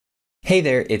Hey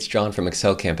there, it's John from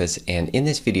Excel Campus, and in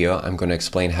this video I'm going to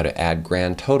explain how to add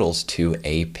grand totals to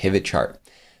a pivot chart.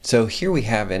 So here we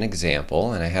have an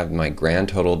example, and I have my grand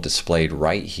total displayed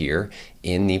right here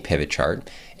in the pivot chart.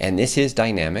 And this is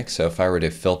dynamic, so if I were to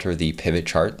filter the pivot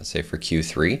chart, let's say for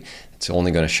Q3, it's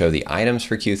only going to show the items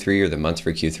for Q3 or the months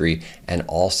for Q3, and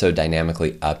also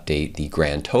dynamically update the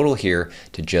grand total here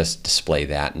to just display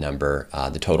that number,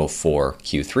 the total for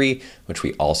Q3, which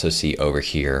we also see over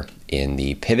here in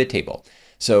the pivot table.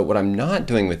 So what I'm not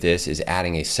doing with this is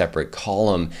adding a separate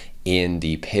column in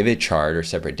the pivot chart or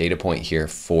separate data point here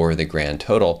for the grand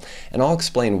total, and I'll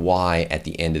explain why at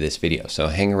the end of this video, so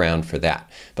hang around for that.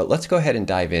 But let's go ahead and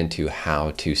dive into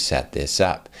how to set this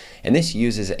up. And this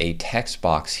uses a text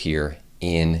box here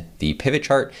in the pivot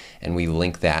chart, and we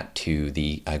link that to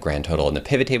the grand total in the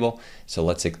pivot table. So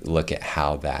let's look at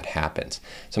how that happens.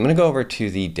 So I'm going to go over to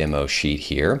the demo sheet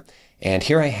here, and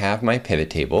here I have my pivot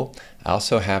table. I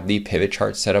also have the pivot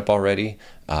chart set up already,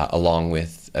 along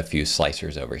with a few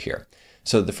slicers over here.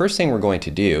 So the first thing we're going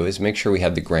to do is make sure we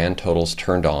have the grand totals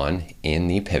turned on in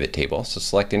the pivot table. So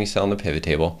select any cell in the pivot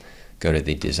table, go to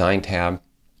the Design tab,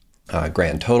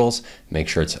 grand totals, make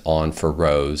sure it's on for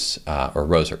rows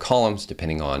or columns,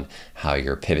 depending on how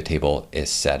your pivot table is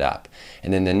set up.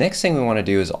 And then the next thing we want to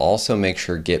do is also make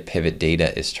sure Get Pivot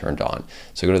Data is turned on.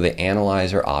 So go to the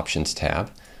Analyzer Options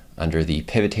tab. Under the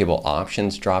Pivot Table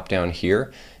Options drop down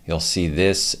here, you'll see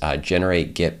this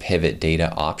Generate Get Pivot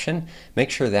Data option. Make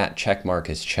sure that check mark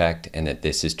is checked and that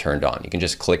this is turned on. You can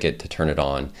just click it to turn it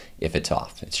on if it's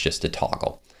off. It's just a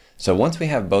toggle. So once we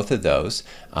have both of those,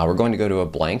 we're going to go to a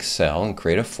blank cell and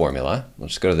create a formula. We'll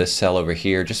just go to this cell over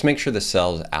here. Just make sure the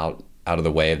cell's out of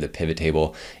the way of the pivot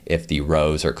table if the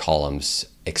rows or columns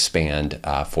expand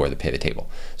for the pivot table.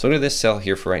 So go to this cell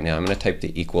here for right now. I'm going to type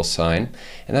the equal sign,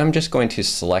 and then I'm just going to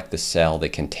select the cell that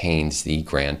contains the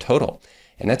grand total.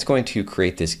 And that's going to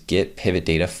create this Get Pivot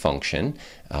Data function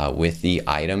with the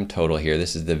item total here.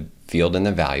 This is the field in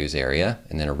the values area,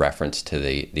 and then a reference to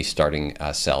the starting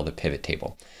cell, the pivot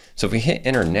table. So if we hit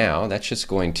enter now, that's just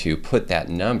going to put that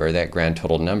number, that grand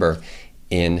total number,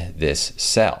 in this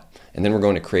cell. And then we're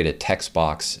going to create a text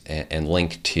box and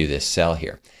link to this cell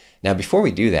here. Now before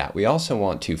we do that, we also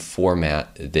want to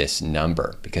format this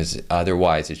number, because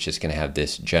otherwise it's just going to have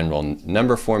this general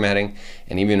number formatting,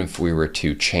 and even if we were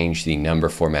to change the number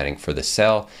formatting for the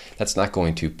cell, that's not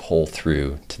going to pull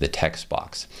through to the text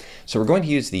box. So we're going to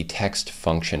use the text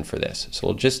function for this. So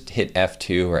we'll just hit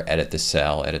F2 or edit the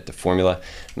cell, edit the formula.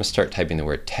 I'm going to start typing the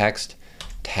word text,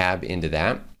 tab into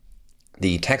that.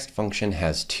 The text function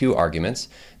has two arguments.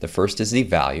 The first is the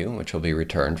value, which will be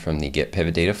returned from the Get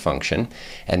Pivot Data function.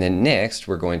 And then next,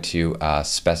 we're going to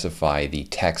specify the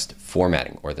text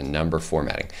formatting or the number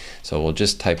formatting. So we'll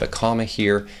just type a comma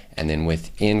here, and then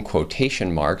within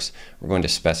quotation marks, we're going to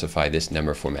specify this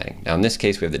number formatting. Now in this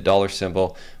case, we have the dollar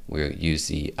symbol. We'll use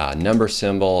the number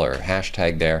symbol or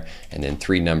hashtag there, and then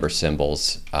 3 number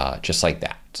symbols just like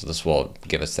that. So this will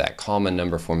give us that common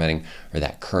number formatting or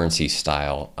that currency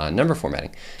style number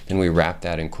formatting. Then we wrap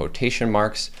that in quotation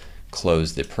marks,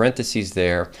 close the parentheses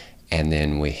there, and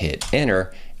then we hit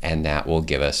enter, and that will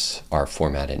give us our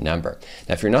formatted number.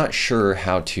 Now if you're not sure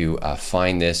how to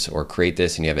find this or create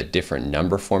this and you have a different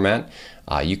number format,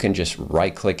 you can just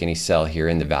right click any cell here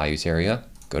in the values area,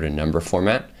 go to number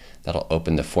format. That'll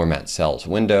open the Format Cells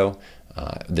window.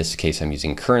 In this case I'm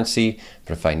using currency,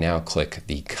 but if I now click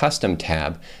the Custom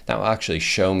tab, that will actually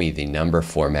show me the number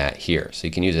format here. So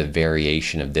you can use a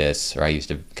variation of this, or I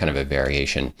used kind of a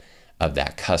variation of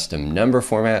that custom number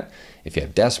format. If you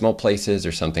have decimal places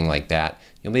or something like that,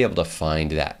 you'll be able to find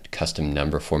that custom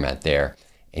number format there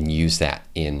and use that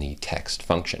in the text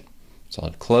function. So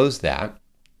I'll close that.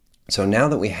 So now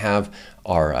that we have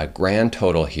our grand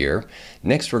total here,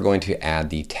 next we're going to add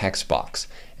the text box.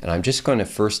 And I'm just going to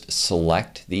first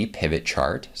select the pivot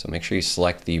chart. So make sure you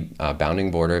select the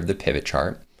bounding border of the pivot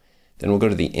chart. Then we'll go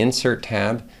to the Insert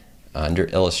tab. Under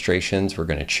Illustrations, we're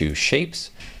going to choose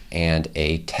Shapes and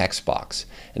a text box.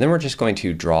 And then we're just going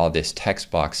to draw this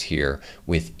text box here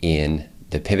within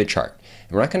the pivot chart.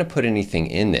 And we're not going to put anything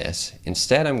in this.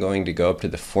 Instead, I'm going to go up to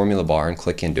the formula bar and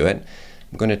click into it.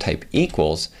 I'm going to type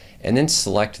equals and then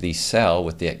select the cell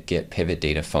with the Get Pivot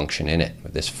Data function in it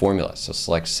with this formula. So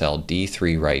select cell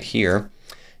D3 right here.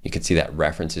 You can see that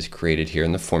reference is created here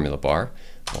in the formula bar.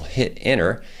 We'll hit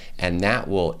enter, and that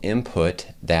will input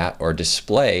that or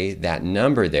display that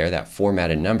number there, that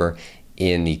formatted number,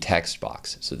 in the text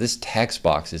box. So this text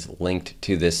box is linked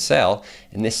to this cell,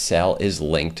 and this cell is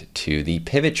linked to the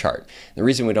pivot chart. The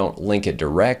reason we don't link it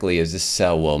directly is this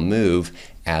cell will move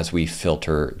as we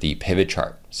filter the pivot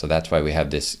chart. So that's why we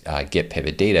have this get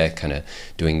pivot data kind of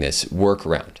doing this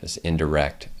workaround, this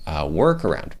indirect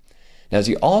workaround. Now, as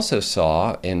you also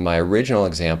saw in my original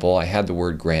example, I had the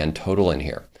word grand total in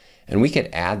here. And we could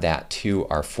add that to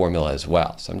our formula as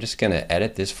well. So I'm just going to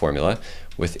edit this formula.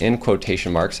 Within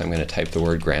quotation marks, I'm going to type the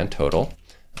word grand total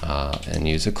and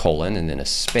use a colon and then a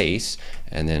space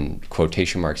and then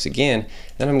quotation marks again.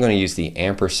 Then I'm going to use the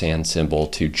ampersand symbol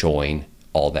to join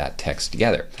all that text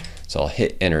together. So I'll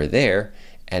hit enter there,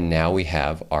 and now we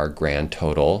have our grand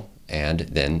total and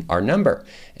then our number.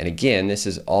 And again, this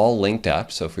is all linked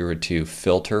up. So if we were to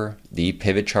filter the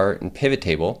pivot chart and pivot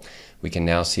table, we can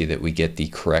now see that we get the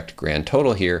correct grand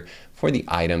total here for the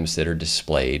items that are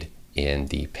displayed in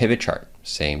the pivot chart.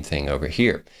 Same thing over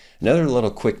here. Another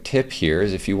little quick tip here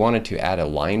is if you wanted to add a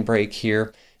line break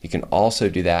here, you can also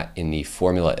do that in the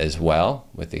formula as well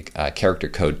with the character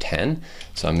code 10.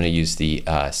 So I'm going to use the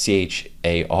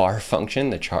CHAR function,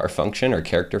 the CHAR function or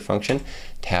character function,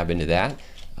 tab into that.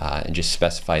 And just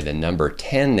specify the number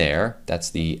 10 there. That's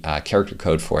the character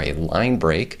code for a line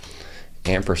break.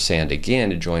 Ampersand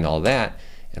again to join all that.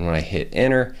 And when I hit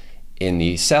enter in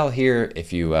the cell here,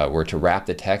 if you were to wrap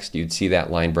the text, you'd see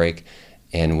that line break.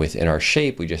 And within our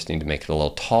shape, we just need to make it a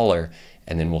little taller,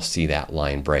 and then we'll see that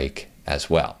line break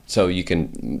as well. So you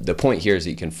can, the point here is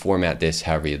that you can format this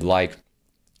however you'd like,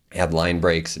 add line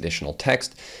breaks, additional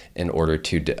text in order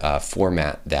to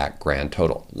format that grand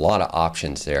total. A lot of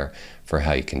options there for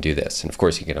how you can do this. And of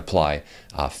course you can apply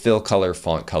fill color,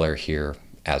 font color here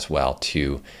as well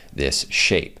to this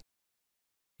shape.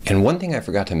 And one thing I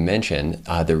forgot to mention,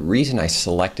 the reason I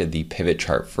selected the pivot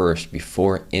chart first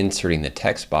before inserting the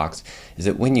text box is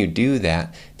that when you do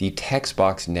that, the text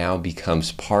box now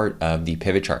becomes part of the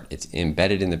pivot chart. It's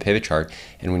embedded in the pivot chart,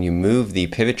 and when you move the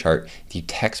pivot chart, the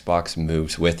text box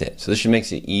moves with it. So this just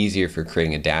makes it easier for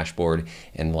creating a dashboard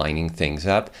and lining things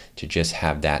up to just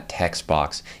have that text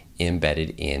box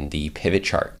embedded in the pivot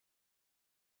chart.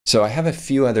 So I have a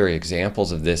few other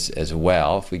examples of this as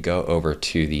well. If we go over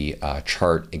to the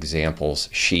chart examples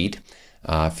sheet,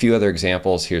 a few other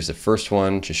examples. Here's the first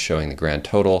one, just showing the grand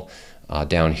total.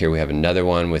 Down here we have another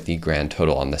one with the grand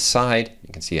total on the side.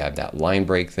 You can see I have that line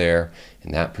break there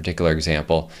in that particular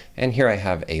example. And here I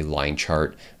have a line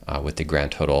chart with the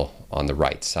grand total on the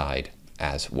right side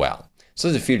as well. So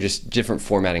there's a few just different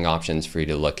formatting options for you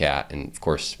to look at, and of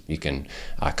course you can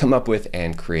come up with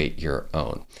and create your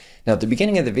own. Now at the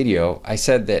beginning of the video I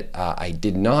said that I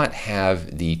did not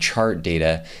have the chart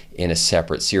data in a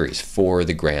separate series for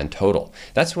the grand total.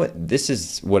 This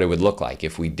is what it would look like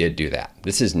if we did do that.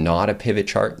 This is not a pivot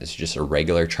chart, this is just a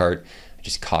regular chart. I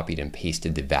just copied and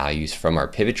pasted the values from our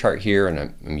pivot chart here,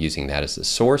 and I'm using that as the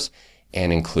source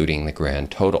and including the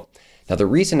grand total. Now the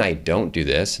reason I don't do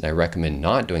this, and I recommend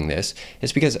not doing this,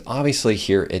 is because obviously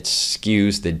here it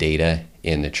skews the data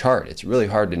in the chart. It's really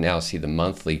hard to now see the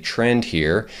monthly trend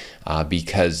here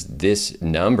because this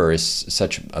number is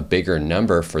such a bigger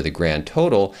number for the grand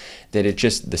total that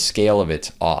the scale of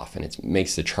it's off, and it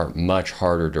makes the chart much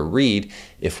harder to read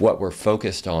if what we're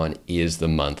focused on is the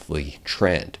monthly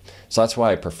trend. So that's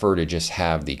why I prefer to just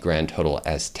have the grand total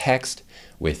as text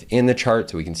within the chart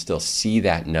so we can still see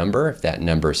that number if that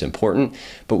number is important,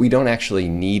 but we don't actually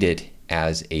need it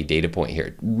as a data point here.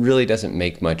 It really doesn't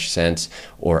make much sense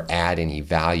or add any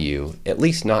value, at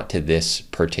least not to this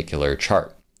particular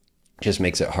chart. It just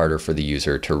makes it harder for the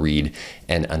user to read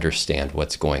and understand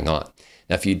what's going on.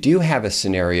 Now, if you do have a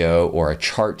scenario or a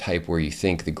chart type where you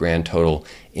think the grand total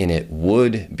in it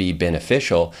would be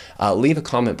beneficial, leave a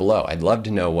comment below. I'd love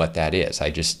to know what that is. I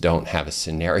just don't have a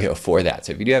scenario for that.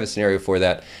 So if you do have a scenario for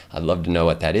that, I'd love to know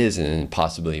what that is, and then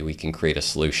possibly we can create a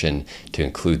solution to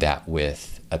include that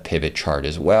with a pivot chart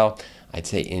as well. I'd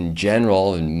say in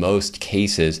general, in most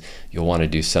cases, you'll want to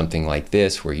do something like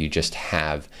this where you just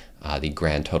have the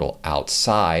grand total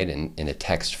outside in a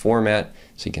text format,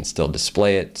 so you can still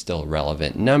display it, still a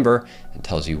relevant number, and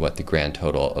tells you what the grand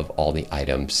total of all the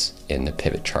items in the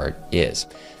pivot chart is.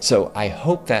 So I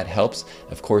hope that helps.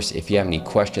 Of course, if you have any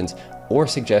questions or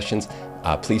suggestions,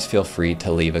 please feel free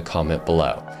to leave a comment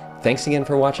below. Thanks again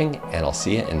for watching, and I'll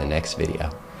see you in the next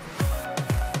video.